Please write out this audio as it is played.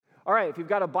All right, if you've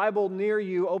got a Bible near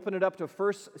you, open it up to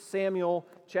 1 Samuel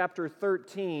chapter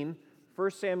 13.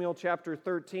 1 Samuel chapter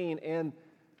 13, and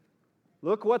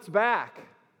look what's back.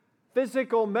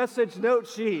 Physical message note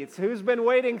sheets. Who's been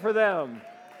waiting for them?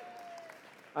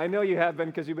 I know you have been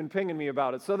because you've been pinging me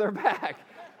about it. So they're back.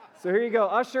 So here you go.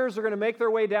 Ushers are going to make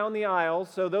their way down the aisles.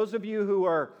 So those of you who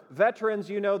are veterans,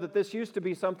 you know that this used to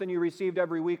be something you received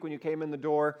every week when you came in the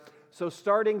door. So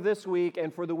starting this week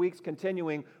and for the weeks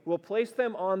continuing, we'll place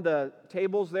them on the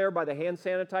tables there by the hand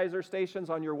sanitizer stations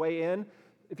on your way in.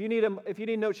 If you need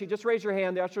a note sheet, just raise your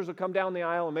hand. The ushers will come down the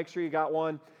aisle and make sure you got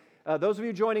one. Those of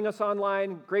you joining us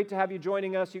online, great to have you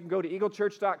joining us. You can go to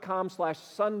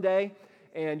eaglechurch.com/Sunday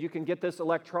and you can get this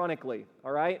electronically,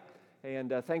 all right?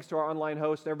 And thanks to our online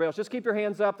host and everybody else. Just keep your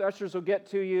hands up. The ushers will get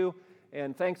to you.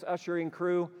 And thanks, ushering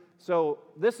crew. So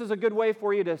this is a good way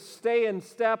for you to stay in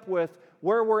step with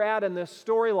where we're at in this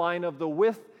storyline of the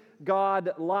with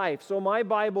God life. So my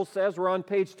Bible says we're on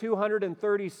page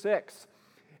 236.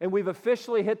 And we've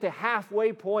officially hit the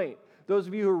halfway point. Those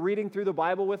of you who are reading through the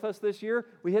Bible with us this year,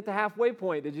 we hit the halfway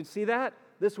point. Did you see that?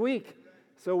 This week.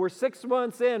 So we're 6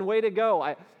 months in, way to go.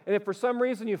 And if for some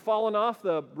reason you've fallen off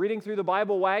the reading through the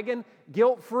Bible wagon,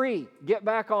 guilt-free, get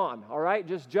back on, all right?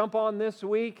 Just jump on this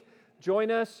week,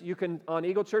 join us. You can, on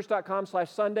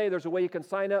eaglechurch.com/Sunday, there's a way you can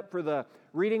sign up for the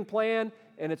reading plan,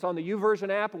 and it's on the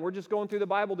YouVersion app, and we're just going through the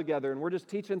Bible together, and we're just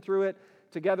teaching through it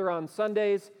together on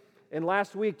Sundays. And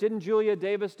last week, didn't Julia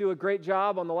Davis do a great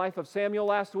job on the life of Samuel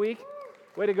last week?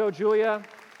 Way to go, Julia.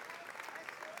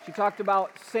 She talked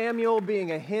about Samuel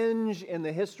being a hinge in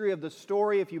the history of the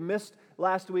story. If you missed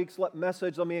last week's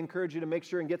message, let me encourage you to make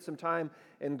sure and get some time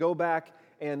and go back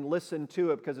and listen to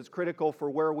it because it's critical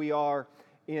for where we are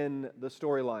in the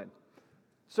storyline.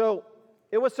 So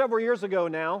it was several years ago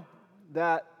now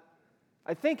that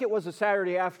I think it was a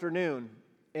Saturday afternoon,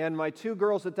 and my two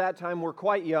girls at that time were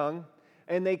quite young,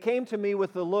 and they came to me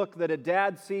with the look that a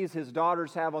dad sees his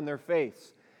daughters have on their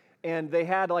face. And they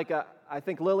had I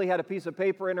think Lily had a piece of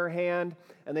paper in her hand,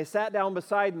 and they sat down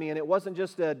beside me, and it wasn't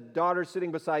just a daughter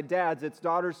sitting beside dads, it's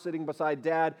daughters sitting beside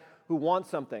dad who want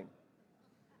something.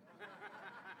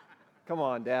 Come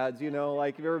on, dads, have you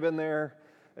ever been there?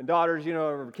 And daughters,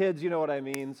 or kids, you know what I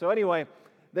mean. So anyway,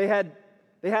 they had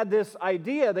this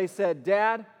idea. They said,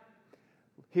 Dad,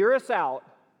 hear us out,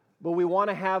 but we want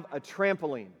to have a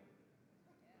trampoline.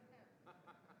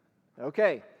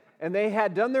 Okay. And they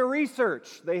had done their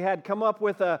research. They had come up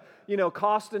with a,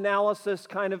 cost analysis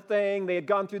kind of thing. They had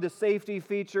gone through the safety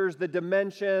features, the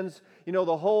dimensions,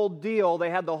 the whole deal.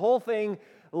 They had the whole thing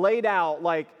laid out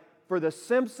like for the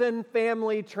Simpson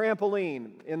family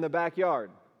trampoline in the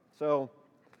backyard. So,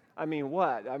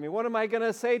 what? What am I going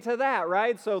to say to that,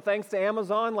 right? So thanks to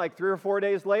Amazon, 3 or 4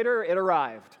 days later, it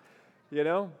arrived,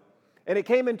 And it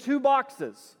came in 2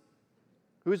 boxes.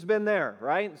 Who's been there,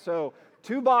 right? So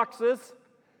 2 boxes.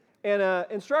 And an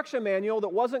instruction manual that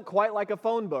wasn't quite like a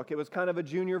phone book. It was kind of a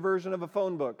junior version of a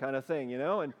phone book kind of thing,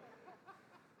 And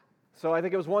so I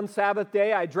think it was one Sabbath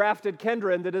day, I drafted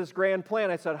Kendra into this grand plan.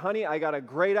 I said, honey, I got a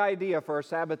great idea for our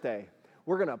Sabbath day.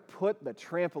 We're going to put the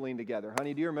trampoline together.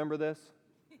 Honey, do you remember this?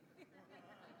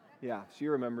 Yeah, she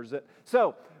remembers it.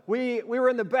 So we were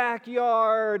in the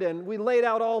backyard, and we laid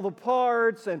out all the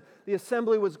parts, and the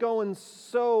assembly was going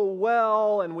so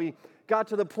well, and we got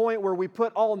to the point where we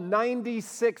put all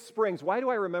 96 springs. Why do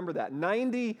I remember that?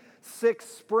 96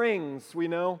 springs,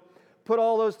 put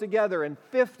all those together, and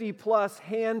 50 plus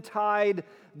hand-tied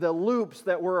the loops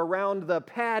that were around the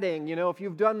padding. If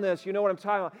you've done this, you know what I'm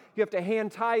talking about. You have to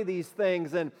hand-tie these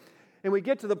things, and we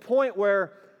get to the point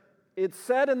where it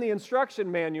said in the instruction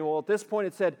manual, at this point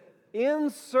it said,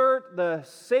 insert the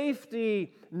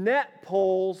safety net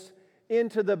poles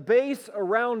into the base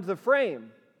around the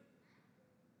frame.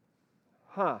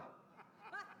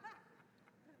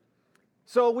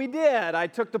 So we did. I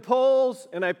took the poles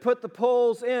and I put the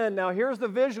poles in. Now here's the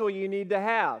visual you need to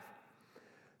have.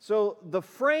 So the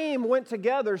frame went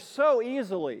together so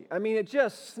easily. It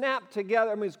just snapped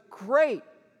together. It's great.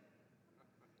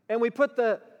 And we put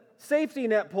the safety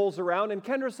net poles around, and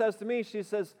Kendra says to me, she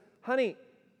says, honey,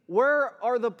 where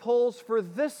are the poles for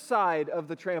this side of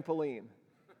the trampoline?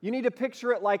 You need to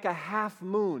picture it like a half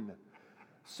moon.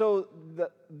 So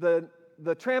the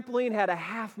trampoline had a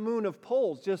half moon of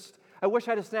poles. I wish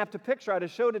I'd have snapped a picture. I'd have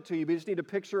showed it to you. But you just need to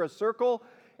picture a circle,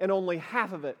 and only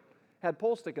half of it had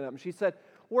poles sticking up. And she said,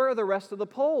 where are the rest of the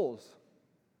poles?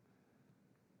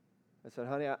 I said,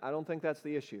 honey, I don't think that's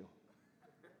the issue.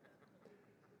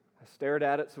 I stared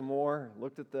at it some more,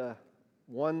 looked at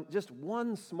just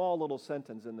one small little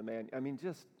sentence in the manual.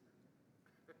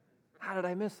 How did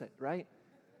I miss it, right?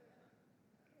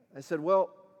 I said,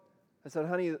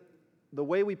 honey, the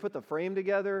way we put the frame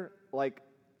together, like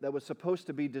that was supposed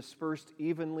to be dispersed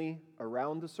evenly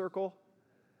around the circle,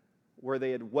 where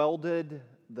they had welded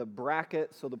the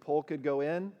bracket so the pole could go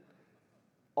in,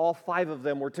 all 5 of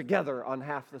them were together on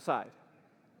half the side.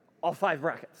 All 5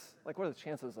 brackets. Like, what are the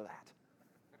chances of that?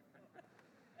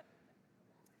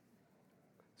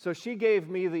 So she gave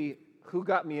me the "who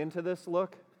got me into this"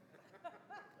 look.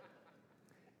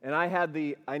 And I had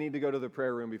the "I need to go to the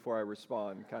prayer room before I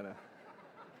respond" kind of.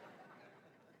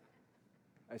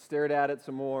 I stared at it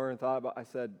some more and thought about,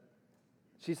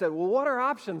 she said, "Well, what are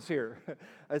options here?"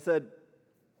 I said,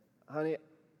 "Honey,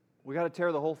 we got to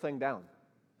tear the whole thing down."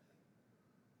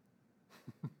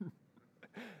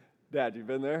 Dad, you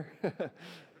been there?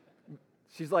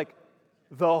 She's like,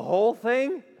 "The whole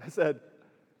thing?" I said,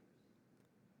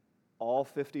 "All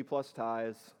 50 plus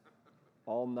ties,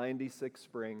 all 96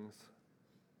 springs,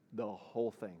 the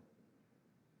whole thing."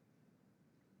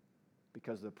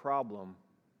 Because the problem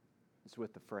is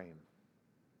with the frame.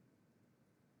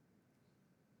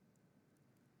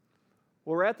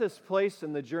 We're at this place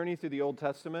in the journey through the Old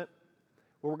Testament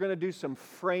where we're going to do some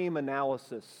frame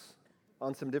analysis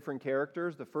on some different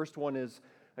characters. The first one is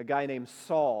a guy named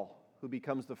Saul, who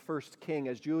becomes the first king.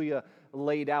 As Julia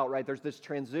laid out, right, there's this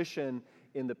transition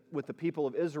with the people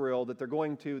of Israel that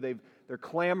they're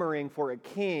clamoring for a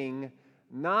king,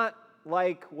 not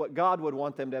like what God would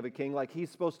want them to have a king, like he's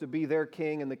supposed to be their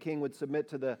king and the king would submit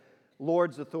to the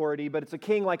Lord's authority, but it's a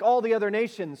king like all the other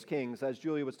nations' kings, as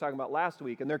Julia was talking about last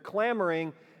week. And they're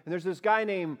clamoring, and there's this guy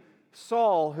named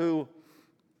Saul who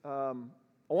I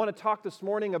want to talk this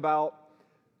morning about.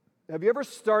 Have you ever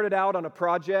started out on a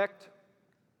project?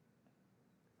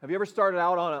 Have you ever started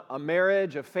out on a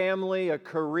marriage, a family, a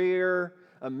career,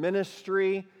 a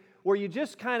ministry, where you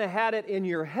just kind of had it in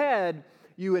your head,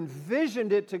 you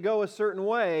envisioned it to go a certain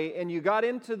way, and you got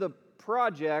into the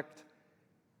project,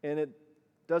 and it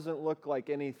doesn't look like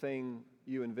anything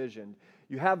you envisioned?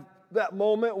 You have that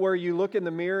moment where you look in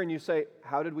the mirror and you say,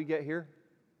 "How did we get here?"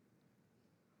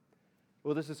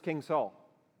 Well, this is King Saul.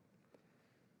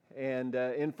 And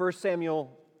in 1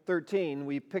 Samuel 13,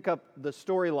 we pick up the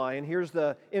storyline. Here's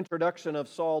the introduction of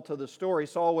Saul to the story.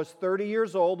 Saul was 30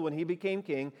 years old when he became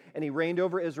king, and he reigned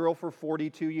over Israel for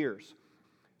 42 years.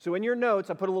 So in your notes,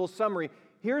 I put a little summary.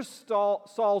 Here's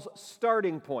Saul's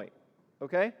starting point,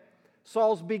 okay?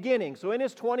 Saul's beginning. So in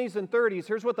his 20s and 30s,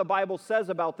 here's what the Bible says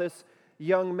about this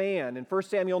young man. In 1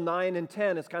 Samuel 9 and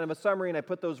 10, it's kind of a summary, and I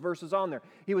put those verses on there.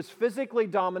 He was physically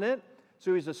dominant.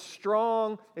 So he's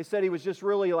they said he was just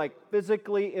really like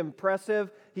physically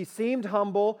impressive. He seemed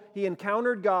humble. He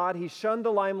encountered God. He shunned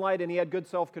the limelight, and he had good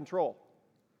self-control.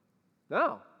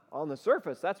 Now, on the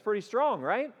surface, that's pretty strong,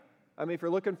 right? I mean, if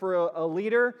you're looking for a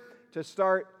leader to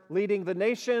start leading the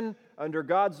nation under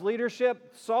God's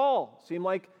leadership, Saul seemed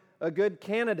like a good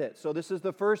candidate. So this is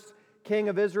the first king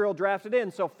of Israel drafted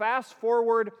in. So fast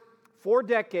forward 4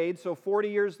 decades, so 40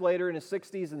 years later in his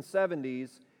 60s and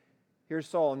 70s, here's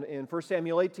Saul. In 1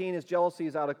 Samuel 18, his jealousy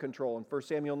is out of control. In 1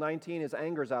 Samuel 19, his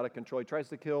anger is out of control. He tries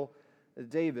to kill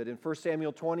David. In 1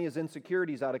 Samuel 20, his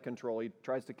insecurity is out of control. He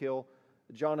tries to kill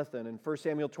Jonathan. In 1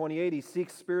 Samuel 28, he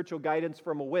seeks spiritual guidance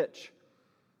from a witch.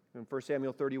 In 1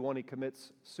 Samuel 31, he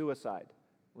commits suicide.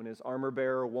 When his armor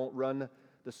bearer won't run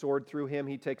the sword through him,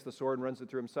 he takes the sword and runs it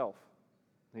through himself.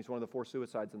 And he's one of the 4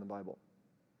 suicides in the Bible.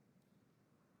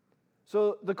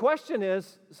 So the question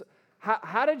is,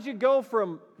 how did you go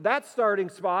from that starting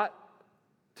spot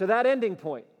to that ending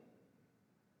point?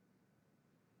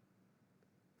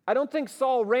 I don't think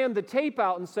Saul ran the tape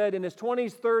out and said in his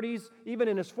 20s, 30s, even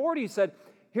in his 40s, said,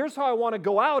 "Here's how I want to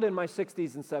go out in my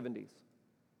 60s and 70s."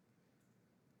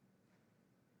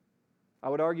 I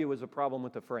would argue it was a problem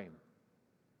with the frame.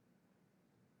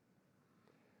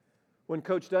 When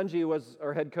Coach Dungy was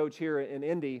our head coach here in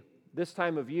Indy, this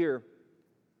time of year,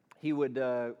 he would,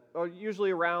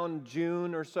 usually around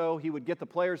June or so, he would get the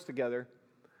players together,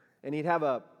 and he'd have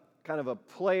a kind of a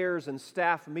players and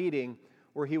staff meeting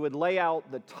where he would lay out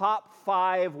the top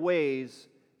 5 ways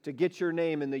to get your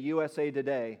name in the USA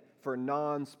Today for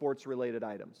non-sports related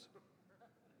items.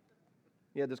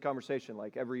 He had this conversation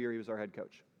like every year he was our head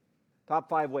coach. Top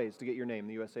 5 ways to get your name in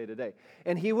the USA Today.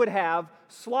 And he would have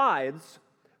slides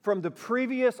from the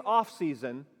previous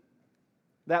offseason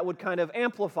that would kind of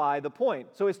amplify the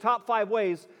point. So his top 5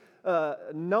 ways,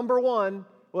 number 1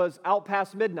 was out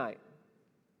past midnight.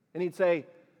 And he'd say,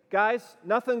 "Guys,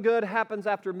 nothing good happens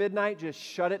after midnight, just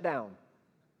shut it down."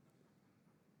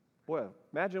 Boy,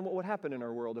 imagine what would happen in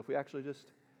our world if we actually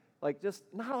just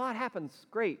not a lot happens.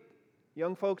 Great.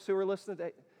 Young folks who are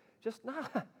listening,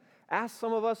 ask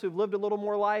some of us who've lived a little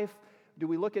more life, do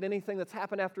we look at anything that's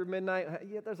happened after midnight?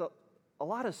 Yeah, there's a a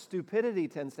lot of stupidity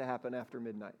tends to happen after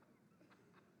midnight.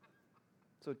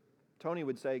 So Tony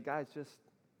would say, guys,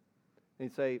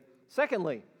 he'd say,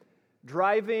 secondly,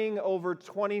 driving over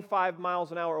 25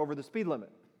 miles an hour over the speed limit.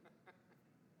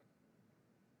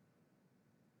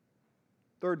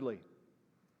 Thirdly,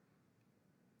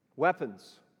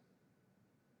 weapons.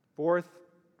 Fourth,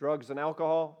 drugs and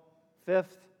alcohol.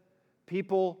 Fifth,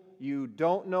 people you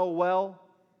don't know well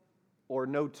or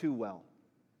know too well.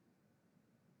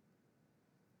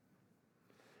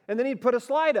 And then he'd put a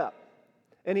slide up.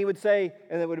 And he would say,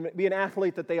 and it would be an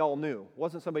athlete that they all knew. It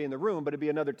wasn't somebody in the room, but it'd be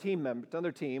another team member,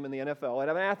 another team in the NFL. I'd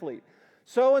have an athlete.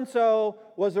 So-and-so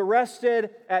was arrested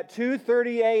at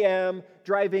 2:30 a.m.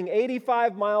 driving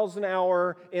 85 miles an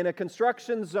hour in a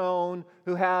construction zone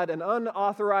who had an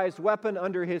unauthorized weapon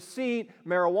under his seat,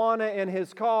 marijuana in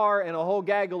his car, and a whole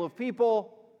gaggle of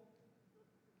people.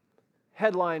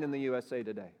 Headline in the USA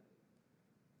Today.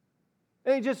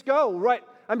 And he'd just go right.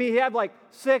 I mean, he had like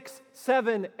 6,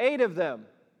 7, 8 of them.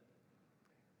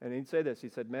 And he'd say this. He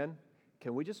said, men,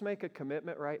 can we just make a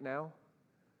commitment right now?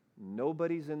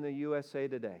 Nobody's in the USA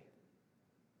Today.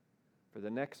 For the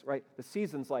next, the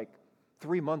season's like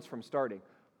 3 months from starting.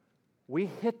 We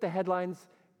hit the headlines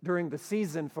during the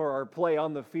season for our play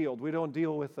on the field. We don't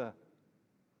deal with the...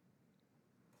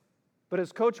 But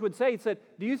as Coach would say, he said,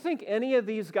 do you think any of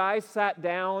these guys sat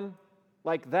down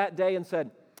like that day and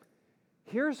said,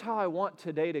 here's how I want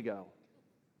today to go.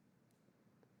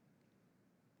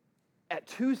 At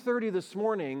 2:30 this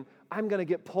morning, I'm going to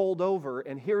get pulled over,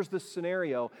 and here's the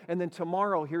scenario, and then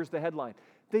tomorrow, here's the headline.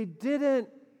 They didn't,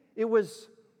 it was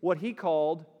what he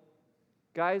called,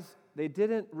 guys, they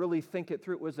didn't really think it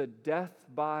through. It was a death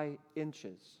by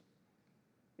inches.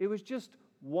 It was just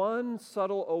one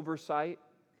subtle oversight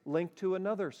linked to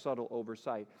another subtle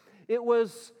oversight. It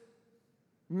was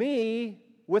me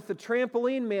with the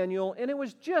trampoline manual, and it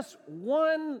was just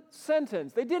one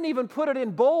sentence. They didn't even put it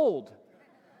in bold.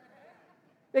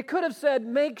 They could have said,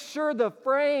 make sure the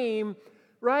frame,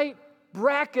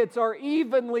 brackets are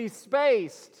evenly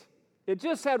spaced. It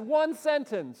just had one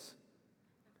sentence.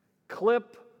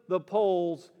 Clip the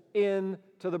poles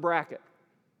into the bracket.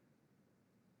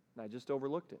 And I just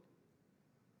overlooked it.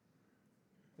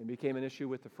 It became an issue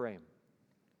with the frame.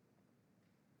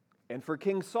 And for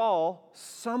King Saul,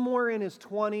 somewhere in his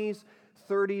 20s,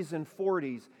 30s, and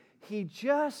 40s,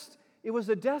 it was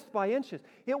a death by inches.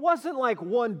 It wasn't like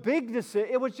one big decision.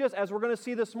 It was just, as we're going to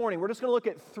see this morning, we're just going to look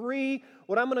at 3,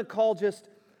 what I'm going to call just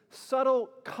subtle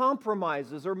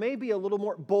compromises, or maybe a little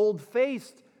more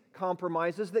bold-faced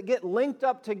compromises that get linked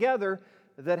up together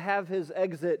that have his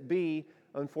exit be,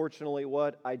 unfortunately,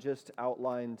 what I just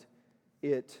outlined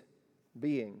it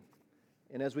being.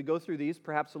 And as we go through these,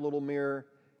 perhaps a little mirror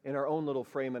in our own little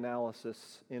frame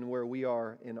analysis in where we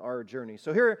are in our journey.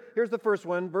 So here's the first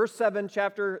one, verse 7,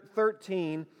 chapter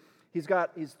 13. He's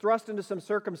thrust into some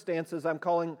circumstances I'm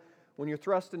calling when you're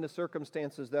thrust into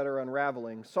circumstances that are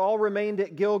unraveling. Saul remained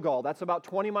at Gilgal. That's about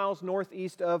 20 miles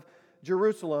northeast of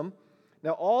Jerusalem.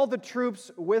 Now all the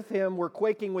troops with him were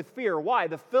quaking with fear. Why?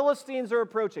 The Philistines are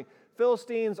approaching.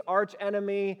 Philistines, arch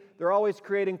enemy. They're always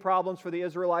creating problems for the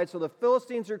Israelites. So the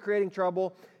Philistines are creating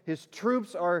trouble. His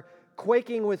troops are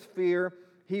quaking with fear.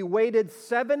 He waited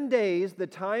 7 days, the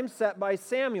time set by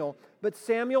Samuel, but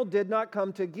Samuel did not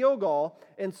come to Gilgal,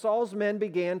 and Saul's men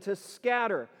began to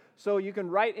scatter. So you can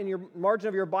write in your margin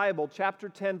of your Bible, chapter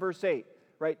 10, verse 8.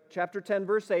 Right? Chapter 10,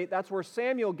 verse 8, that's where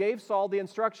Samuel gave Saul the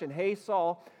instruction, hey,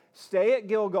 Saul, stay at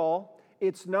Gilgal.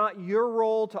 It's not your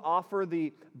role to offer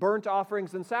the burnt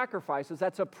offerings and sacrifices.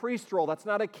 That's a priest role. That's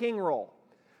not a king role.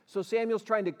 So Samuel's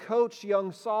trying to coach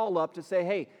young Saul up to say,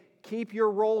 hey, keep your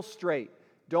role straight.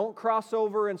 Don't cross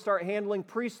over and start handling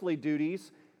priestly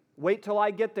duties. Wait till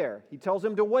I get there. He tells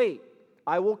him to wait.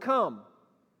 I will come.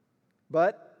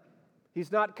 But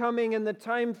he's not coming in the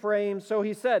time frame, so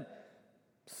he said,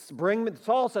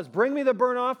 Saul says, bring me the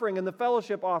burnt offering and the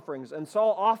fellowship offerings. And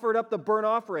Saul offered up the burnt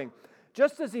offering.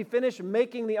 Just as he finished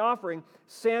making the offering,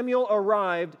 Samuel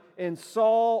arrived, and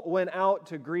Saul went out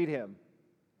to greet him.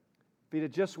 If he'd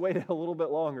have just waited a little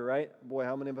bit longer, right? Boy,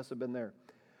 how many of us have been there?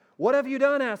 What have you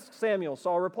done? Asked Samuel.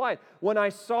 Saul replied, when I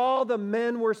saw the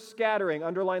men were scattering,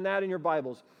 underline that in your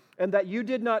Bibles, and that you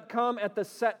did not come at the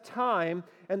set time,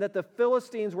 and that the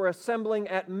Philistines were assembling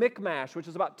at Michmash, which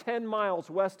is about 10 miles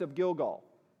west of Gilgal,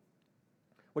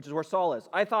 which is where Saul is.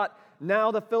 I thought, now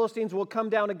the Philistines will come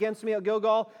down against me at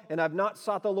Gilgal, and I've not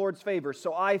sought the Lord's favor.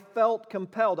 So I felt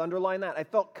compelled, underline that, I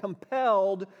felt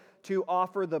compelled to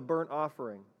offer the burnt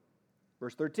offering.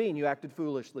 Verse 13, you acted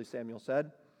foolishly, Samuel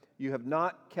said. You have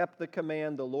not kept the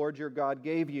command the Lord your God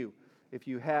gave you. If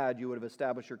you had, you would have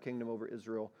established your kingdom over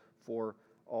Israel for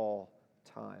all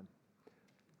time.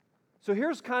 So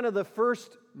here's kind of the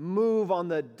first move on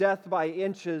the death by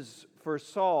inches for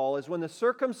Saul, is when the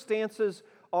circumstances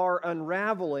are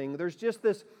unraveling, there's just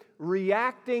this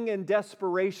reacting in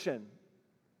desperation.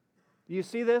 Do you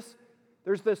see this?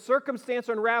 There's the circumstance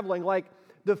unraveling, like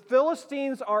the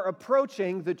Philistines are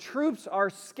approaching, the troops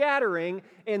are scattering,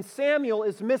 and Samuel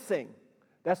is missing.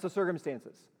 That's the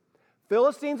circumstances.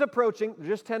 Philistines approaching, they're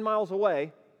just 10 miles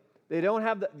away. They don't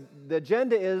have the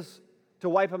agenda is to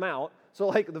wipe them out. So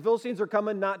like the Philistines are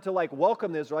coming not to like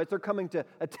welcome the Israelites, they're coming to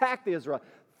attack the Israelites.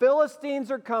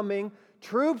 Philistines are coming,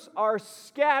 troops are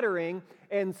scattering,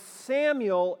 and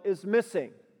Samuel is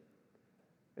missing.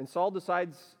 And Saul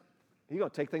decides he's going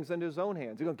to take things into his own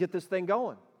hands. He's going to get this thing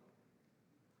going.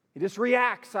 He just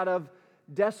reacts out of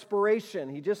desperation.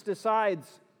 He just decides,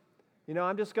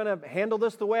 I'm just going to handle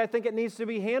this the way I think it needs to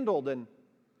be handled. And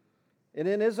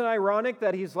it isn't ironic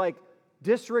that he's like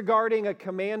disregarding a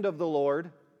command of the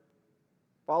Lord.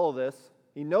 Follow this.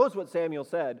 He knows what Samuel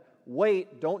said.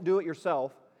 Wait, don't do it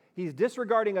yourself. He's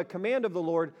disregarding a command of the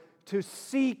Lord to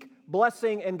seek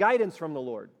blessing and guidance from the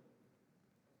Lord.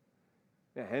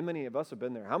 Yeah, how many of us have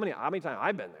been there? How many times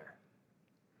I've been there?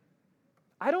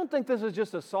 I don't think this is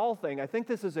just a Saul thing. I think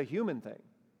this is a human thing.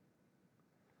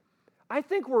 I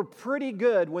think we're pretty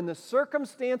good when the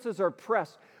circumstances are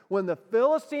pressed, when the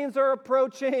Philistines are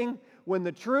approaching, when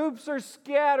the troops are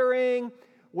scattering,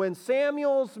 when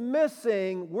Samuel's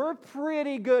missing, we're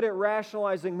pretty good at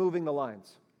rationalizing moving the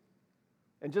lines.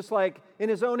 And just like in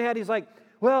his own head, he's like,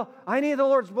 well, I need the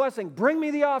Lord's blessing. Bring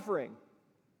me the offering.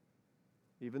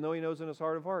 Even though he knows in his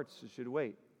heart of hearts, he should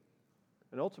wait.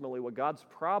 And ultimately, what God's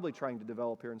probably trying to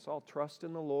develop here in Saul, trust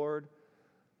in the Lord,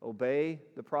 obey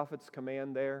the prophet's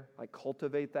command there, like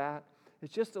cultivate that.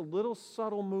 It's just a little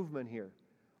subtle movement here.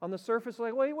 On the surface,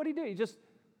 like, wait, what do you do? You just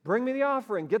bring me the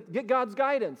offering, get God's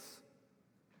guidance.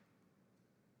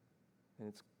 And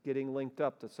it's getting linked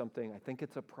up to something. I think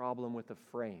it's a problem with the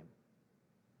frame.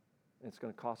 And it's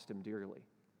going to cost him dearly.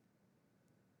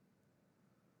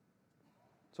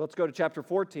 So let's go to chapter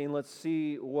 14. Let's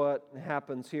see what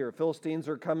happens here. Philistines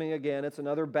are coming again. It's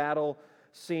another battle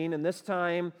scene. And this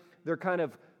time,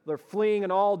 they're fleeing in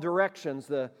all directions.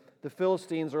 The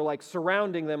Philistines are like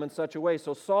surrounding them in such a way.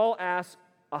 So Saul asks,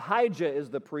 Ahijah is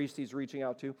the priest he's reaching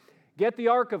out to, get the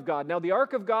Ark of God. Now, the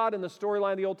Ark of God in the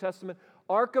storyline of the Old Testament,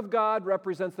 Ark of God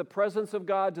represents the presence of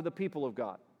God to the people of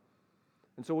God.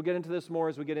 And so we'll get into this more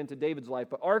as we get into David's life.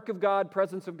 But Ark of God,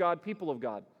 presence of God, people of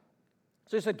God.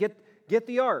 So he said, get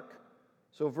the Ark.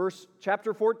 So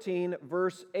chapter 14,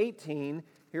 verse 18,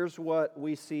 here's what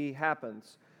we see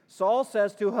happens. Saul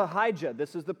says to Ahijah,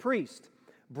 this is the priest,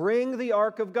 bring the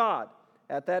Ark of God.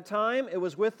 At that time, it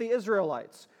was with the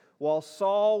Israelites. While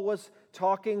Saul was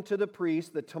talking to the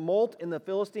priest, the tumult in the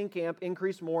Philistine camp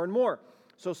increased more and more.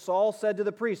 So Saul said to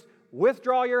the priest,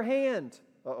 withdraw your hand.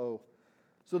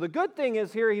 So the good thing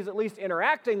is here he's at least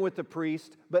interacting with the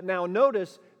priest, but now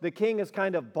notice the king is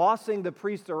kind of bossing the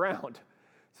priest around.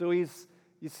 So you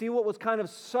see what was kind of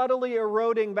subtly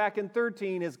eroding back in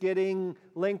 13 is getting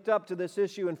linked up to this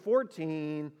issue in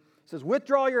 14. It says,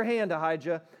 withdraw your hand,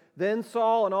 Ahijah. Then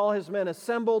Saul and all his men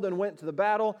assembled and went to the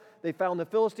battle. They found the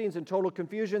Philistines in total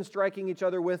confusion, striking each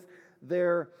other with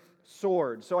their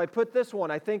swords. So I put this one.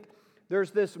 I think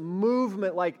there's this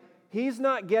movement, like he's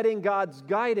not getting God's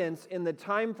guidance in the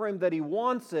time frame that he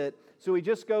wants it, so he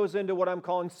just goes into what I'm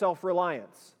calling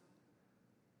self-reliance.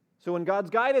 So when God's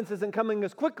guidance isn't coming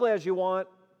as quickly as you want,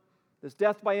 this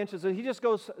death by inches, he just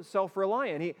goes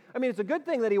self-reliant. It's a good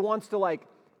thing that he wants to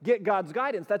get God's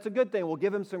guidance. That's a good thing. We'll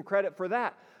give him some credit for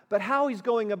that. But how he's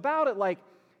going about it,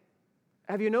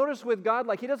 have you noticed with God,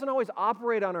 he doesn't always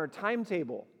operate on our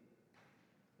timetable.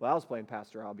 Well, I was playing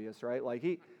Pastor Obvious, right?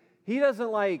 He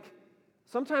doesn't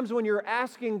sometimes when you're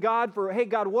asking God for, hey,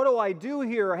 God, what do I do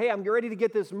here? Hey, I'm ready to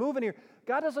get this moving here.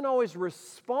 God doesn't always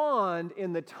respond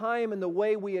in the time and the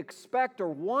way we expect or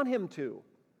want him to.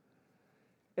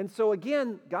 And so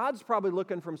again, God's probably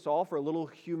looking from Saul for a little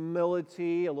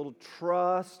humility, a little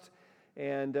trust,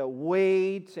 and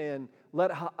wait, and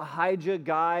let Ahijah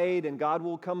guide, and God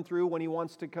will come through when he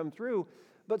wants to come through.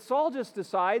 But Saul just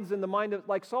decides in the mind of,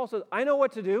 Saul says, I know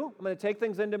what to do. I'm going to take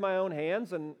things into my own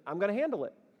hands, and I'm going to handle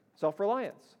it.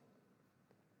 Self-reliance.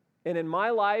 And in my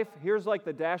life, here's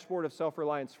the dashboard of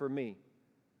self-reliance for me.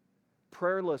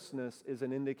 Prayerlessness is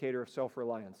an indicator of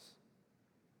self-reliance.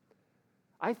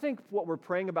 I think what we're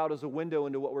praying about is a window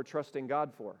into what we're trusting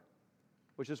God for,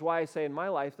 which is why I say in my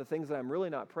life, the things that I'm really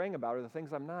not praying about are the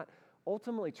things I'm not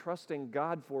ultimately trusting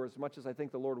God for as much as I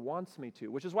think the Lord wants me to,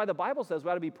 which is why the Bible says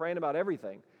we ought to be praying about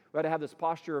everything. We ought to have this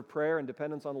posture of prayer and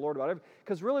dependence on the Lord about everything,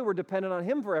 because really we're dependent on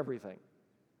him for everything.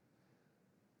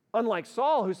 Unlike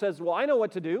Saul, who says, well, I know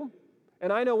what to do.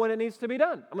 and I know when it needs to be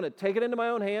done. I'm going to take it into my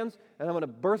own hands, and I'm going to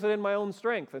birth it in my own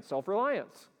strength. It's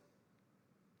self-reliance.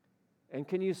 And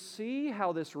can you see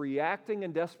how this reacting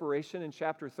and desperation in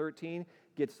chapter 13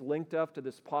 gets linked up to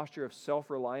this posture of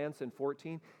self-reliance in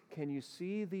 14? Can you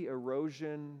see the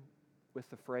erosion with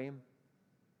the frame?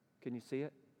 Can you see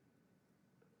it?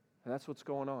 And that's what's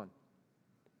going on.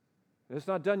 And it's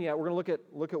not done yet. We're going to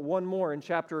look at one more in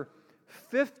chapter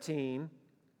 15.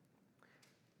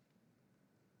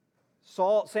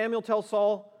 Samuel tells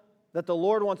Saul that the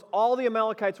Lord wants all the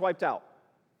Amalekites wiped out.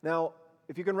 Now,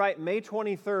 if you can write May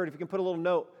 23rd, if you can put a little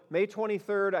note, May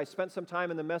 23rd, I spent some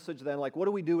time in the message then, like, what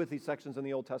do we do with these sections in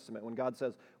the Old Testament when God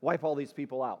says, wipe all these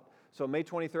people out? So May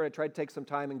 23rd, I tried to take some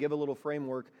time and give a little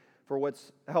framework for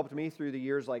what's helped me through the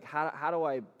years, like how do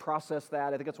I process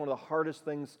that? I think it's one of the hardest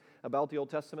things about the Old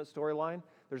Testament storyline.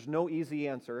 There's no easy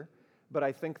answer, but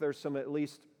I think there's some at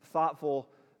least thoughtful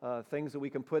things that we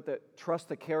can put that trust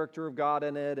the character of God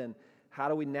in it, and how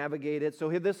do we navigate it. So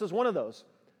this is one of those,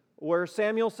 where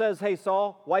Samuel says, hey,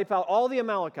 Saul, wipe out all the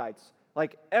Amalekites,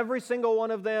 like every single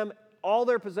one of them, all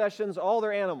their possessions, all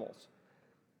their animals.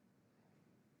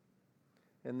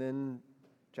 And then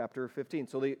chapter 15.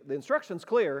 So the instruction's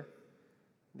clear.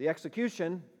 The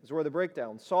execution is where the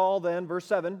breakdown. Saul then, verse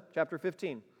 7, chapter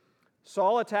 15.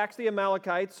 Saul attacks the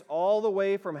Amalekites all the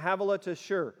way from Havilah to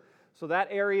Shur. So that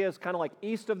area is kind of like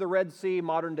east of the Red Sea,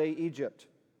 modern-day Egypt.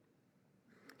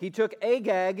 He took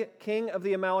Agag, king of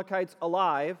the Amalekites,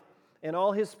 alive, and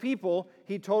all his people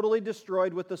he totally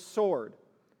destroyed with the sword.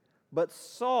 But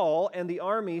Saul and the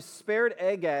army spared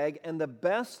Agag and the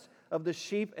best of the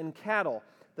sheep and cattle,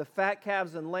 the fat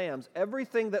calves and lambs,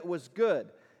 everything that was good.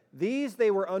 These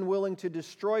they were unwilling to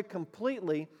destroy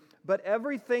completely, but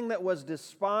everything that was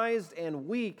despised and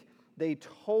weak they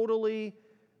totally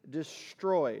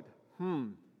destroyed.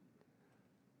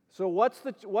 So what's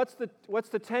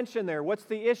the tension there? What's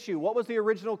the issue? What was the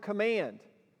original command?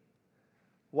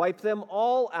 Wipe them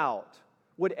all out.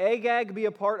 Would Agag be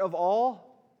a part of all?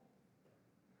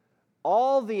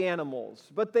 All the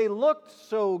animals, but they looked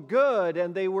so good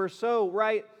and they were so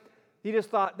right. He just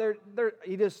thought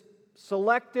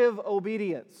selective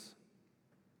obedience.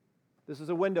 This is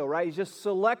a window, right? He's just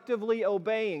selectively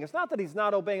obeying. It's not that he's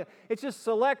not obeying, it's just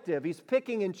selective. He's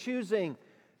picking and choosing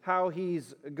how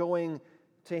he's going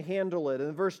to handle it.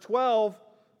 In verse 12,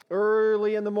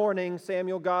 early in the morning,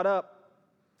 Samuel got up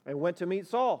and went to meet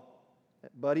Saul.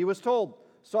 But he was told,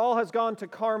 Saul has gone to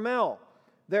Carmel.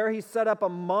 There he set up a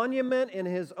monument in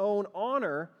his own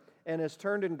honor and has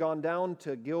turned and gone down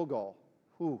to Gilgal.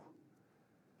 Whew.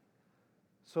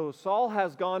 So Saul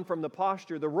has gone from the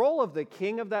posture. The role of the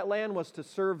king of that land was to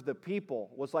serve the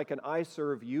people, was like an I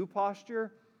serve you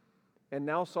posture. And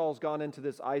now Saul's gone into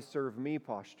this I serve me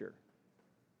posture.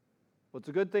 Well, it's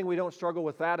a good thing we don't struggle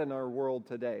with that in our world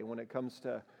today when it comes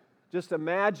to, just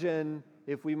imagine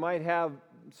if we might have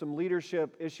some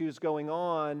leadership issues going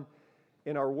on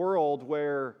in our world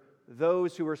where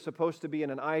those who are supposed to be in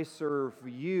an I serve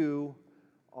you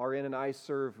are in an I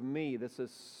serve me. This is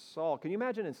Saul. Can you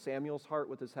imagine in Samuel's heart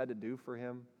what this had to do for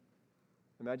him?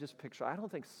 I mean, I just picture, I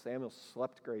don't think Samuel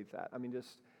slept great that. I mean,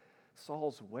 just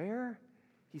Saul's where?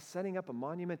 He's setting up a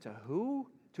monument to who?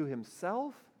 To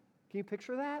himself? Can you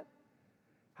picture that?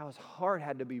 How his heart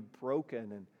had to be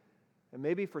broken. And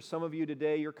maybe for some of you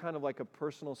today, you're kind of like a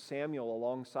personal Samuel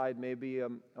alongside maybe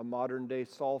a modern-day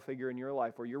Saul figure in your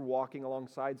life, where you're walking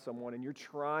alongside someone and you're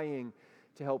trying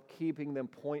to help keeping them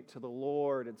point to the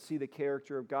Lord and see the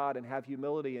character of God and have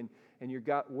humility. And you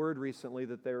got word recently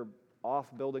that they're off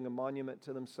building a monument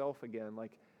to themselves again.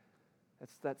 Like,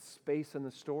 that's that space in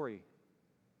the story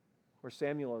where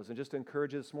Samuel is. And just to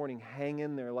encourage you this morning, hang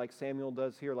in there like Samuel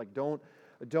does here. Like,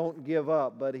 don't give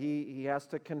up. But he has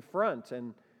to confront.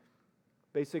 And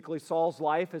basically, Saul's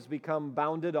life has become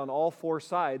bounded on all four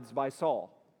sides by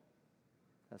Saul.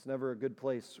 That's never a good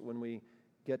place when we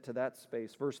get to that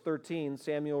space. Verse 13,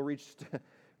 Samuel reached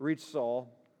Saul.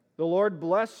 The Lord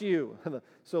bless you.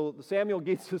 So Samuel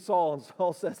gets to Saul, and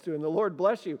Saul says to him, the Lord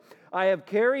bless you. I have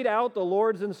carried out the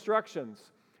Lord's instructions.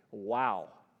 Wow.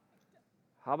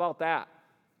 How about that?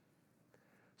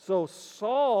 So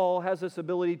Saul has this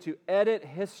ability to edit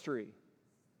history.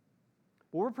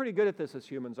 Well, we're pretty good at this as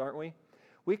humans, aren't we?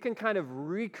 We can kind of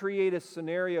recreate a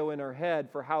scenario in our head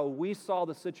for how we saw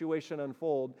the situation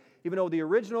unfold, even though the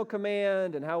original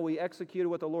command and how we executed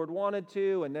what the Lord wanted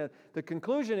to. And then the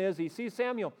conclusion is he sees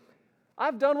Samuel.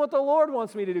 I've done what the Lord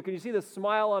wants me to do. Can you see the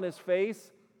smile on his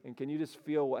face? And can you just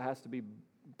feel what has to be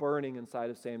burning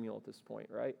inside of Samuel at this point,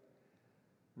 right?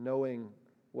 Knowing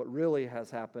what really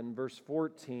has happened. Verse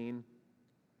 14,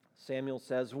 Samuel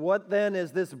says, what then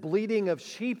is this bleating of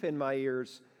sheep in my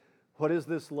ears? What is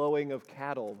this lowing of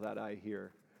cattle that I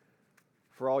hear?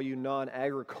 For all you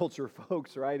non-agriculture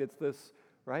folks, right? It's this,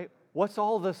 right? What's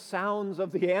all the sounds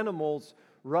of the animals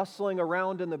rustling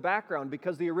around in the background?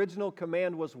 Because the original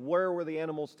command was, where were the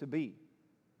animals to be?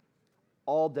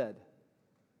 All dead.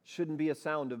 Shouldn't be a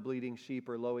sound of bleating sheep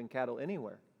or lowing cattle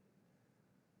anywhere.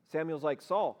 Samuel's like,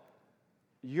 Saul,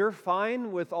 you're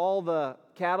fine with all the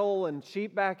cattle and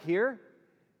sheep back here?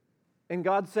 And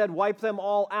God said, wipe them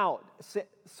all out.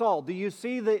 Saul, do you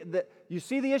see the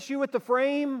issue with the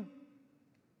frame?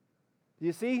 Do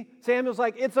you see? Samuel's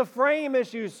like, it's a frame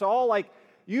issue, Saul. Like,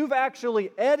 you've actually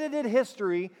edited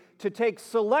history to take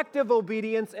selective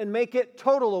obedience and make it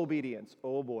total obedience.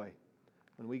 Oh boy.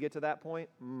 When we get to that point,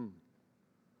 And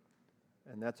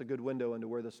that's a good window into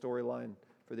where the storyline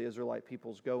for the Israelite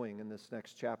people's going in this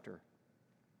next chapter.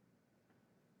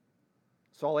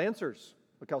 Saul answers.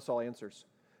 Look how Saul answers.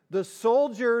 The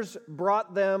soldiers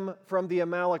brought them from the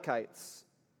Amalekites.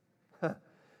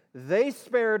 They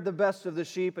spared the best of the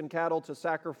sheep and cattle to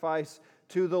sacrifice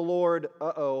to the Lord.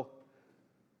 Uh-oh.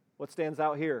 What stands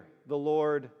out here? The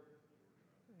Lord,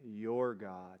 your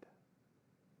God.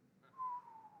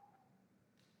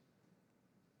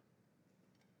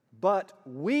 But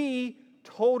we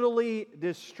totally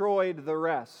destroyed the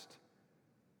rest.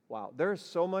 Wow, there's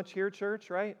so much here, church,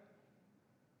 right?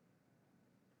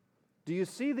 Do you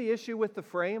see the issue with the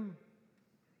frame?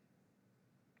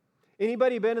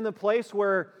 Anybody been in the place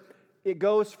where it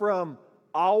goes from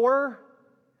our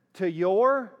to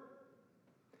your?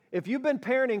 If you've been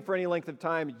parenting for any length of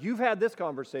time, you've had this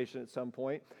conversation at some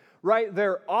point, right?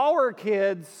 They're our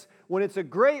kids when it's a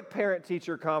great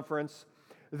parent-teacher conference.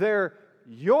 They're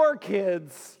your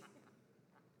kids.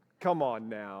 Come on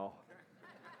now.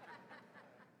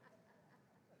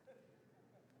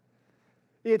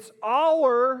 It's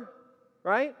our,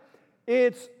 right?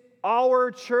 It's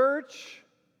our church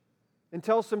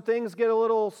until some things get a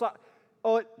little,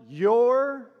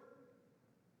 your.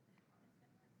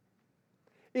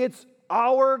 It's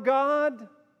our God.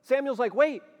 Samuel's like,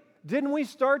 wait, didn't we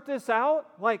start this out?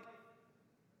 Like,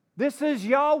 this is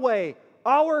Yahweh,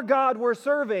 our God we're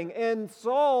serving. And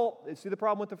Saul, see the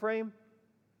problem with the frame?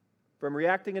 From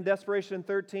reacting in desperation in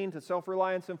 13 to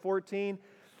self-reliance in 14,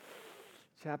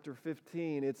 chapter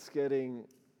 15, it's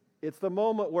the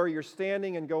moment where you're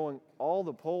standing and going, all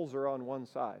the poles are on one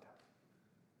side.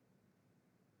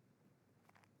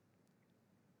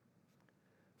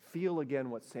 Feel again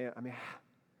what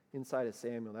inside of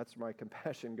Samuel, that's where my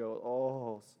compassion goes.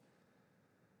 Oh.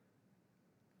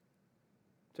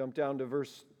 Jump down to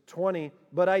verse 20.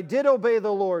 But I did obey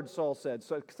the Lord, Saul said.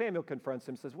 So Samuel confronts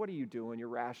him, says, what are you doing? You're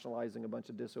rationalizing a bunch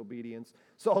of disobedience.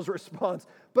 Saul's response,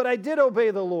 but I did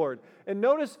obey the Lord. And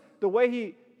notice the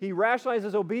way he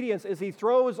rationalizes obedience is he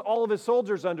throws all of his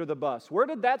soldiers under the bus. Where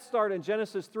did that start in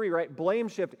Genesis 3, right? Blame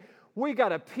shifting. We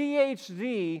got a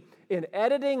PhD in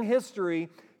editing history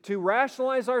to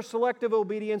rationalize our selective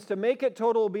obedience, to make it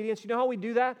total obedience. You know how we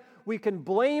do that? We can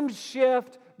blame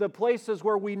shift the places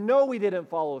where we know we didn't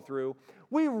follow through.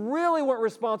 We really weren't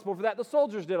responsible for that. The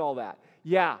soldiers did all that.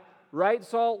 Yeah, right,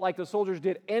 Saul? Like the soldiers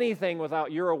did anything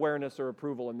without your awareness or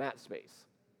approval in that space.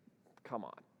 Come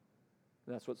on.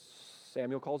 And that's what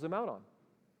Samuel calls him out on.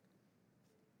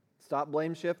 Stop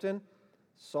blame shifting,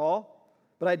 Saul.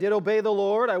 But I did obey the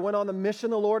Lord. I went on the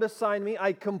mission the Lord assigned me.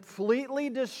 I completely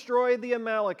destroyed the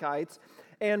Amalekites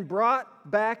and brought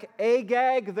back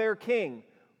Agag, their king.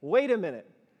 Wait a minute.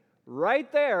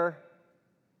 Right there,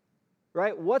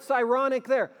 right? What's ironic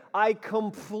there? I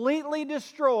completely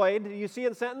destroyed, do you see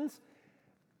in the sentence?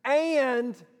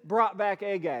 And brought back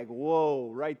Agag. Whoa,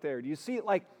 right there. Do you see it?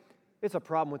 Like, it's a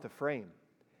problem with the frame.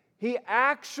 He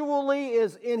actually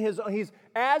is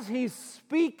as he's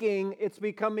speaking, it's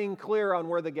becoming clear on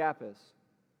where the gap is.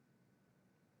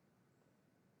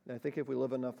 And I think if we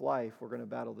live enough life, we're going to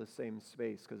battle this same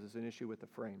space because it's an issue with the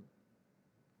frame.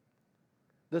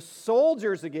 The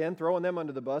soldiers, again, throwing them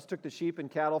under the bus, took the sheep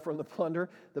and cattle from the plunder,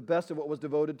 the best of what was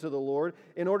devoted to the Lord,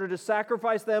 in order to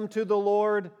sacrifice them to the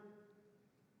Lord,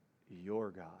 your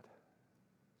God.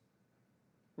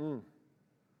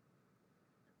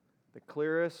 The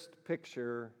clearest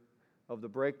picture of the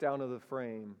breakdown of the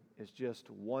frame is just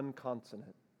one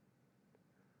consonant.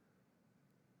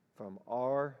 From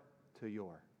our to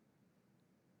your.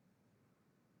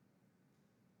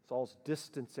 Saul's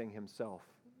distancing himself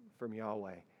from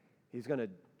Yahweh. He's going to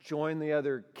join the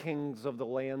other kings of the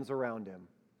lands around him.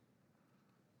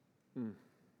 And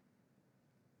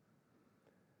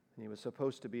he was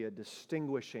supposed to be a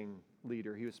distinguishing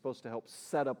leader. He was supposed to help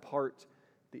set apart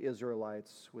the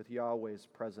Israelites with Yahweh's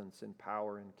presence and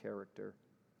power and character.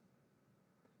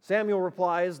 Samuel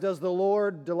replies, "Does the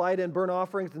Lord delight in burnt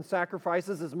offerings and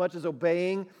sacrifices as much as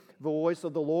obeying the voice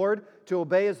of the Lord? To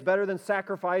obey is better than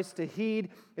sacrifice. To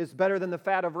heed is better than the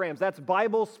fat of rams." That's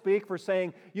Bible speak for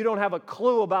saying you don't have a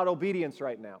clue about obedience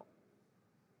right now.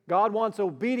 God wants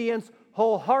obedience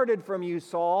wholehearted from you,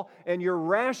 Saul, and you're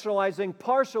rationalizing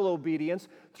partial obedience,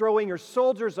 throwing your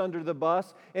soldiers under the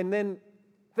bus, and then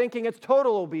thinking it's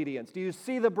total obedience. Do you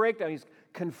see the breakdown? He's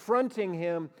confronting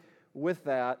him with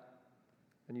that.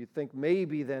 And you think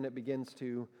maybe then it begins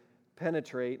to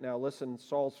penetrate. Now listen,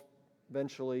 Saul's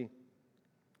eventually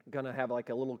going to have like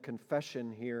a little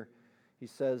confession here.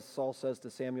 Saul says to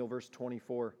Samuel, verse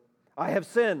 24, "I have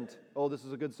sinned." Oh, this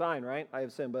is a good sign, right? I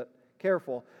have sinned, but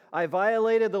careful. "I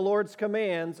violated the Lord's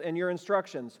commands and your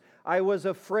instructions. I was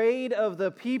afraid of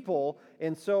the people,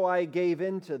 and so I gave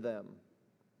in to them.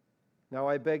 Now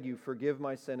I beg you, forgive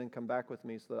my sin and come back with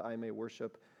me so that I may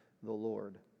worship the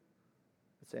Lord."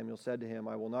 Samuel said to him,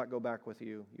 "I will not go back with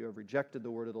you. You have rejected the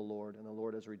word of the Lord, and the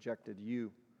Lord has rejected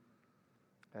you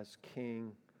as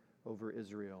king over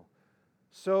Israel."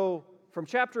 So, from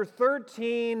chapter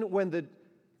 13, when the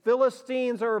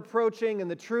Philistines are approaching and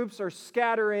the troops are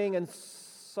scattering and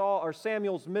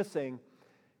Samuel's missing,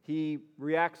 he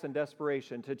reacts in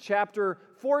desperation. To chapter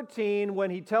 14, when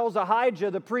he tells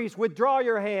Ahijah, the priest, "Withdraw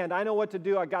your hand. I know what to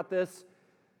do. I got this."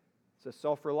 It's a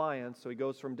self-reliance. So he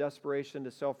goes from desperation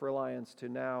to self-reliance to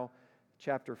now,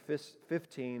 chapter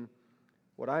 15.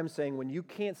 What I'm saying, when you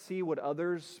can't see what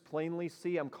others plainly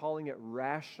see, I'm calling it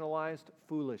rationalized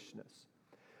foolishness.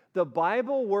 The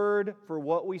Bible word for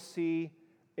what we see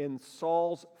in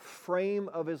Saul's frame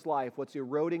of his life, what's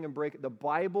eroding and breaking, the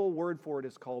Bible word for it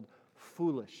is called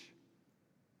foolish.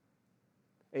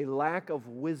 A lack of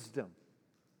wisdom.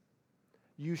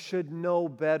 You should know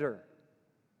better.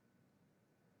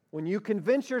 When you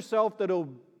convince yourself that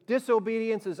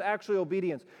disobedience is actually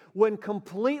obedience, when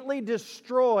completely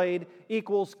destroyed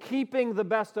equals keeping the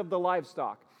best of the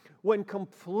livestock, when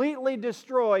completely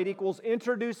destroyed equals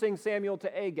introducing Samuel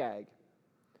to Agag,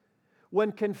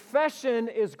 when confession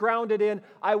is grounded in,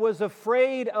 "I was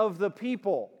afraid of the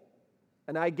people,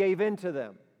 and I gave in to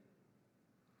them."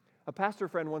 A pastor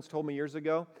friend once told me years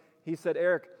ago, he said,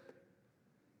 "Eric,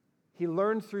 he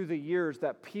learned through the years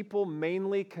that people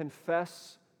mainly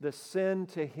confess the sin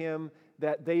to him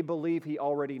that they believe he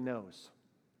already knows."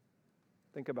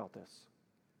 Think about this.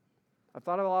 I've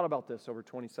thought a lot about this over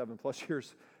 27 plus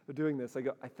years of doing this.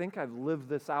 I think I've lived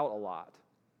this out a lot.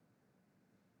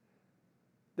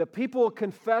 That people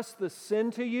confess the sin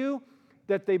to you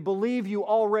that they believe you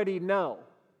already know.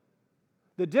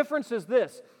 The difference is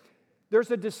this. There's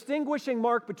a distinguishing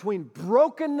mark between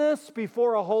brokenness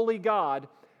before a holy God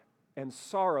and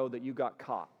sorrow that you got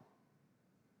caught.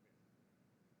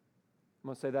 I'm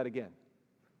going to say that again.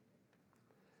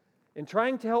 In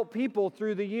trying to help people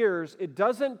through the years, it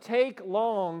doesn't take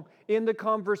long in the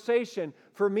conversation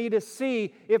for me to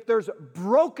see if there's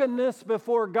brokenness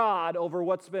before God over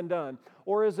what's been done,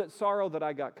 or is it sorrow that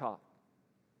I got caught?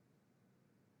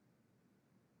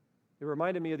 It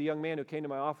reminded me of the young man who came to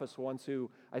my office once who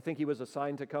I think he was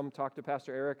assigned to come talk to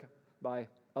Pastor Eric by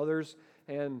others,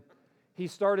 and he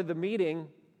started the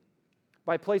meeting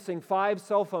by placing 5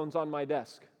 cell phones on my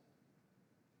desk.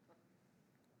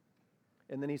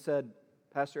 And then he said,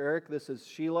 "Pastor Eric, this is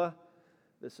Sheila,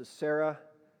 this is Sarah,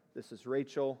 this is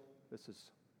Rachel, this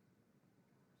is..."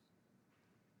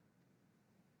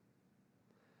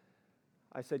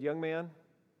 I said, "Young man,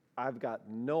 I've got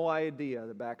no idea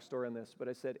the backstory on this," but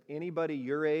I said, "Anybody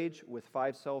your age with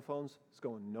 5 cell phones is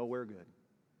going nowhere good."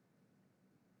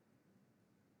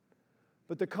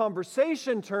 But the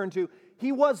conversation turned to,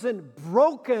 he wasn't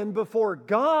broken before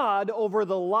God over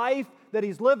the life that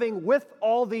he's living with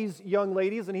all these young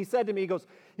ladies. And he said to me, he goes,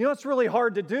 "You know, it's really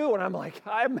hard to do." And I'm like,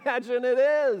 "I imagine it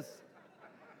is."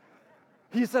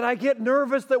 He said, "I get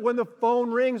nervous that when the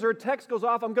phone rings or a text goes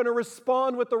off, I'm going to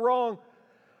respond with the wrong."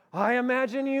 "I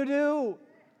imagine you do."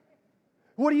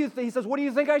 "What do you think?" He says, "What do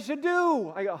you think I should do?"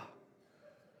 I go,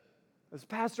 "As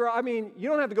pastor, I mean, you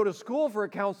don't have to go to school for a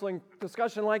counseling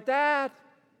discussion like that."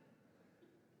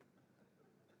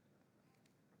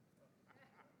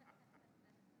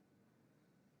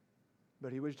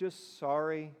 But he was just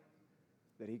sorry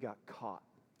that he got caught.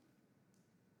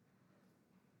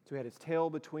 So he had his tail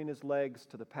between his legs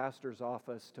to the pastor's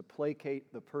office to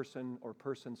placate the person or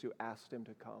persons who asked him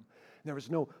to come. And there was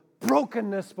no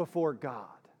brokenness before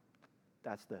God.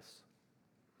 That's this.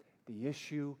 The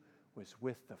issue was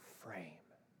with the frame.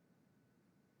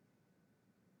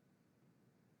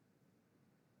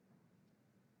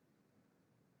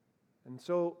 And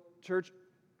so, church,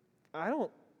 I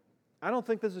don't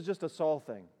think this is just a Saul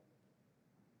thing.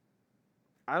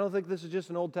 I don't think this is just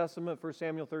an Old Testament 1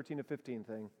 Samuel 13 to 15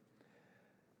 thing.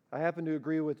 I happen to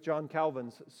agree with John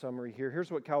Calvin's summary here.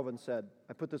 Here's what Calvin said.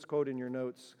 I put this quote in your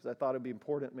notes because I thought it would be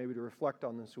important maybe to reflect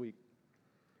on this week.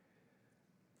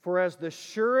 For as the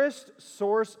surest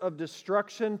source of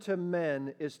destruction to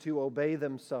men is to obey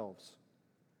themselves,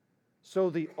 so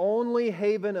the only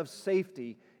haven of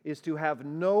safety is to have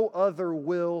no other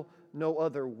will, no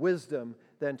other wisdom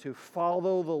than to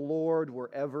follow the Lord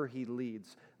wherever He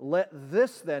leads. Let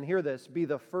this then, hear this, be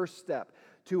the first step,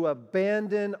 to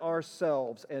abandon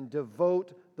ourselves and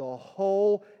devote the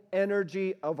whole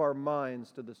energy of our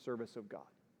minds to the service of God.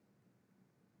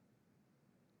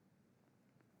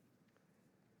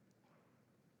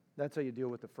 That's how you deal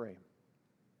with the frame.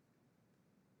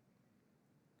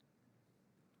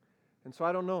 And so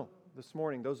I don't know this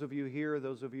morning, those of you here,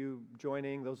 those of you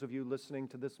joining, those of you listening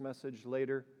to this message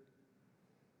later,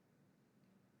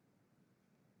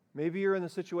 maybe you're in a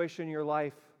situation in your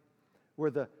life where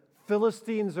the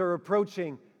Philistines are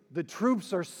approaching, the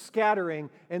troops are scattering,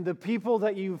 and the people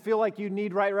that you feel like you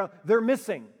need right around, they're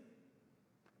missing.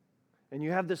 And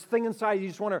you have this thing inside, you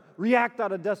just want to react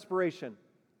out of desperation.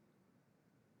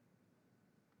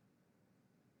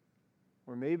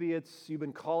 Or maybe it's you've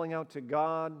been calling out to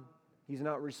God, He's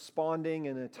not responding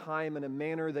in a time and a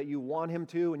manner that you want Him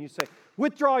to, and you say,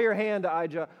 withdraw your hand,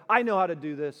 Ahijah. I know how to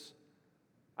do this.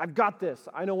 I've got this.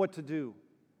 I know what to do.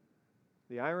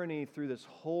 The irony through this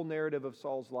whole narrative of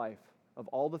Saul's life, of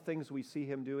all the things we see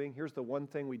him doing, here's the one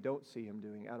thing we don't see him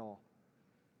doing at all.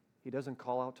 He doesn't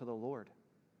call out to the Lord.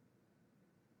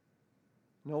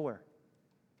 Nowhere.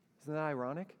 Isn't that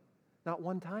ironic? Not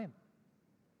one time.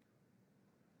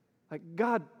 Like,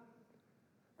 God,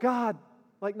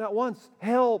 like not once,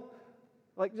 help.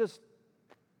 Like just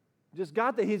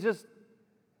got that. His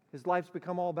life's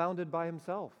become all bounded by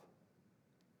himself.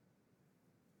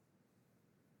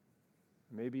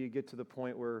 Maybe you get to the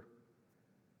point where,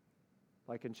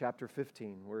 like in chapter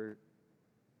 15, where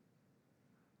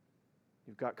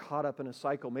you've got caught up in a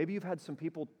cycle. Maybe you've had some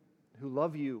people who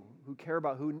love you, who care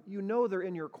about, who you know they're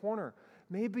in your corner.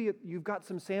 Maybe you've got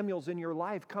some Samuels in your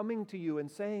life coming to you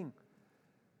and saying,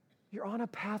 you're on a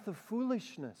path of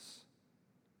foolishness.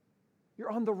 You're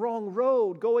on the wrong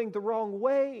road, going the wrong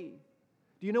way.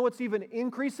 Do you know what's even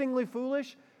increasingly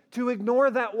foolish? To ignore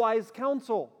that wise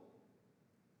counsel.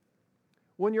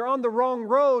 When you're on the wrong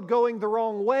road, going the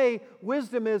wrong way,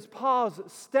 wisdom is pause,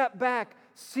 step back,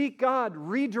 seek God,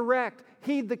 redirect,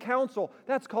 heed the counsel.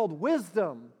 That's called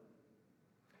wisdom.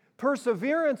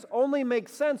 Perseverance only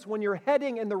makes sense when you're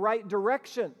heading in the right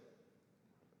direction.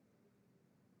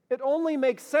 It only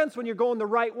makes sense when you're going the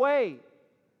right way.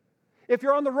 If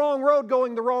you're on the wrong road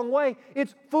going the wrong way,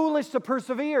 it's foolish to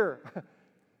persevere.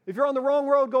 If you're on the wrong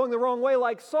road going the wrong way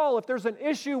like Saul, if there's an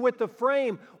issue with the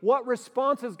frame, what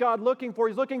response is God looking for?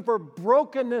 He's looking for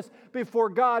brokenness before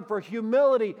God, for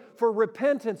humility, for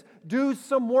repentance. Do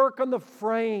some work on the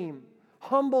frame.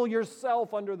 Humble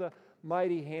yourself under the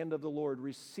mighty hand of the Lord.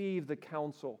 Receive the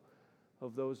counsel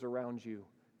of those around you.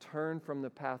 Turn from the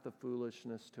path of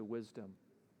foolishness to wisdom.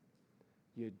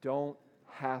 You don't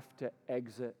have to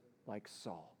exit like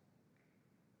Saul.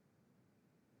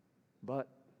 But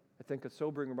I think a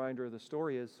sobering reminder of the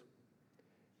story is,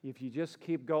 if you just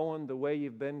keep going the way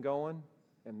you've been going,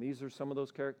 and these are some of those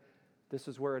characters, this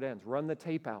is where it ends. Run the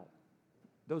tape out.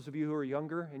 Those of you who are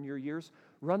younger in your years,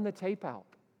 run the tape out.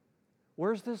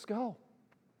 Where's this go?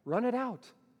 Run it out.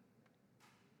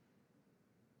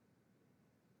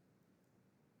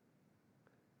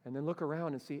 And then look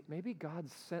around and see, maybe God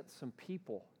sent some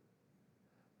people.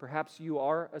 Perhaps you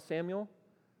are a Samuel,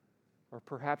 or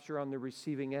perhaps you're on the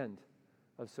receiving end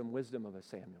of some wisdom of a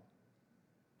Samuel.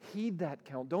 Heed that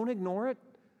count. Don't ignore it.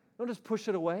 Don't just push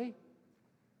it away.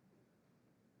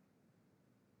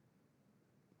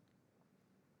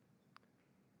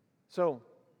 So,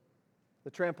 the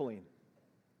trampoline.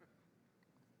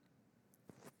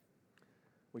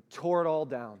 We tore it all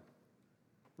down.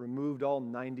 Removed all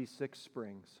 96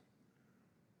 springs,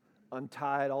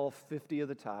 untied all 50 of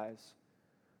the ties,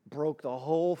 broke the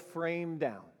whole frame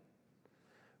down,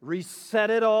 reset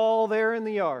it all there in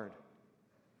the yard,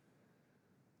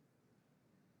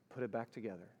 put it back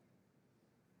together.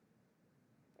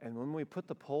 And when we put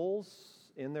the poles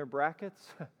in their brackets,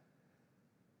 it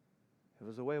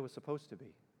was the way it was supposed to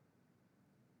be.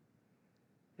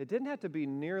 It didn't have to be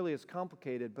nearly as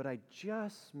complicated, but I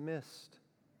just missed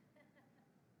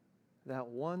that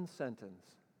one sentence.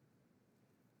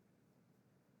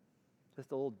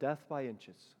 Just a little death by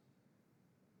inches.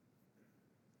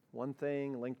 One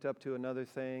thing linked up to another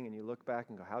thing, and you look back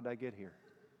and go, how did I get here?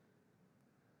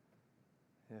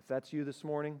 And if that's you this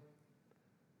morning,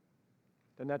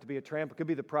 Doesn't have to be a tramp. It could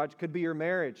be the project, could be your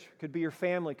marriage, could be your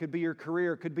family, could be your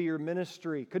career, could be your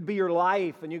ministry, could be your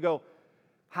life. And you go,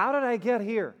 how did I get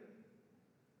here?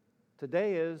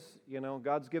 Today is,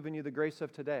 God's given you the grace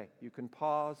of today. You can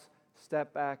pause,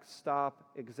 step back, stop,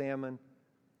 examine.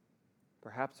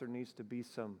 Perhaps there needs to be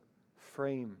some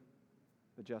frame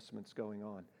adjustments going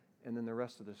on. And then the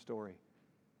rest of the story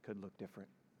could look different.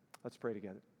 Let's pray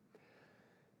together.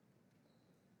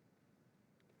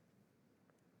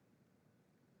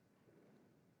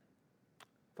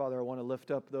 Father, I want to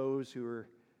lift up those who are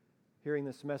hearing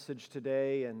this message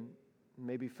today and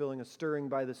maybe feeling a stirring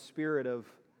by the Spirit of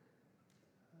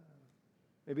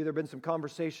maybe there have been some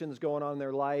conversations going on in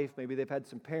their life. Maybe they've had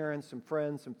some parents, some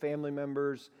friends, some family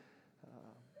members,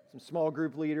 some small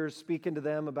group leaders speaking to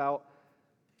them about,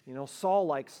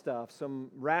 Saul-like stuff, some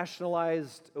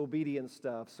rationalized obedience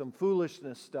stuff, some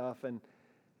foolishness stuff. And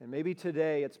maybe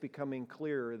today it's becoming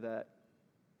clearer that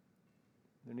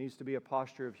there needs to be a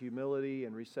posture of humility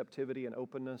and receptivity and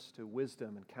openness to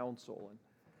wisdom and counsel. And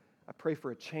I pray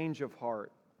for a change of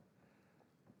heart.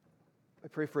 I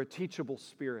pray for a teachable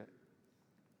spirit.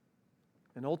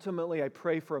 And ultimately, I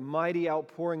pray for a mighty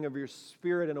outpouring of your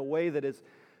Spirit in a way that is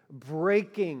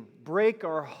break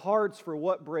our hearts for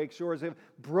what breaks yours. Have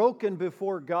broken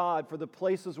before God for the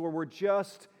places where we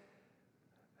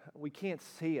can't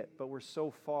see it, but we're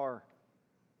so far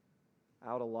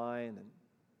out of line. And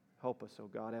help us, oh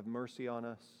God. Have mercy on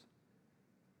us.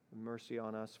 Have mercy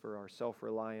on us for our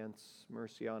self-reliance.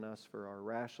 Mercy on us for our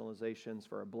rationalizations,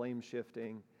 for our blame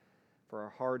shifting, for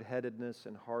our hard-headedness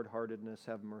and hard-heartedness.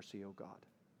 Have mercy, oh God.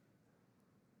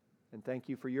 And thank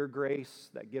you for your grace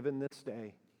that given this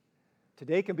day,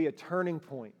 today can be a turning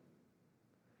point.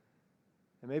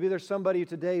 And maybe there's somebody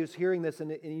today who's hearing this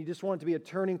and you just want it to be a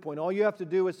turning point. All you have to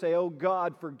do is say, oh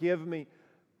God, forgive me.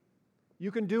 You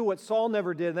can do what Saul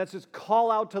never did, and that's just call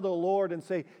out to the Lord and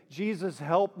say, Jesus,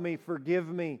 help me, forgive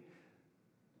me.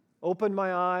 Open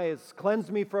my eyes, cleanse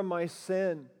me from my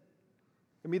sin.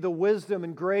 Give me the wisdom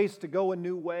and grace to go a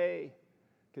new way.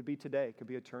 Could be today, could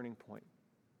be a turning point.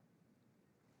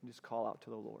 And just call out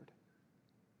to the Lord.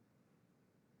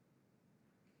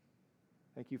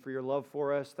 Thank you for your love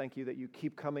for us. Thank you that you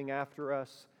keep coming after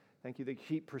us. Thank you that you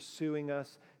keep pursuing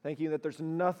us. Thank you that there's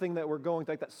nothing that we're going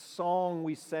through, like that song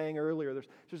we sang earlier.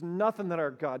 There's nothing that our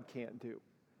God can't do.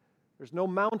 There's no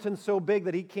mountain so big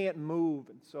that He can't move.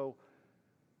 And so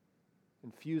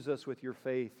infuse us with your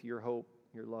faith, your hope,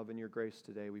 your love, and your grace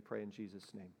today. We pray in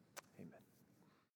Jesus' name.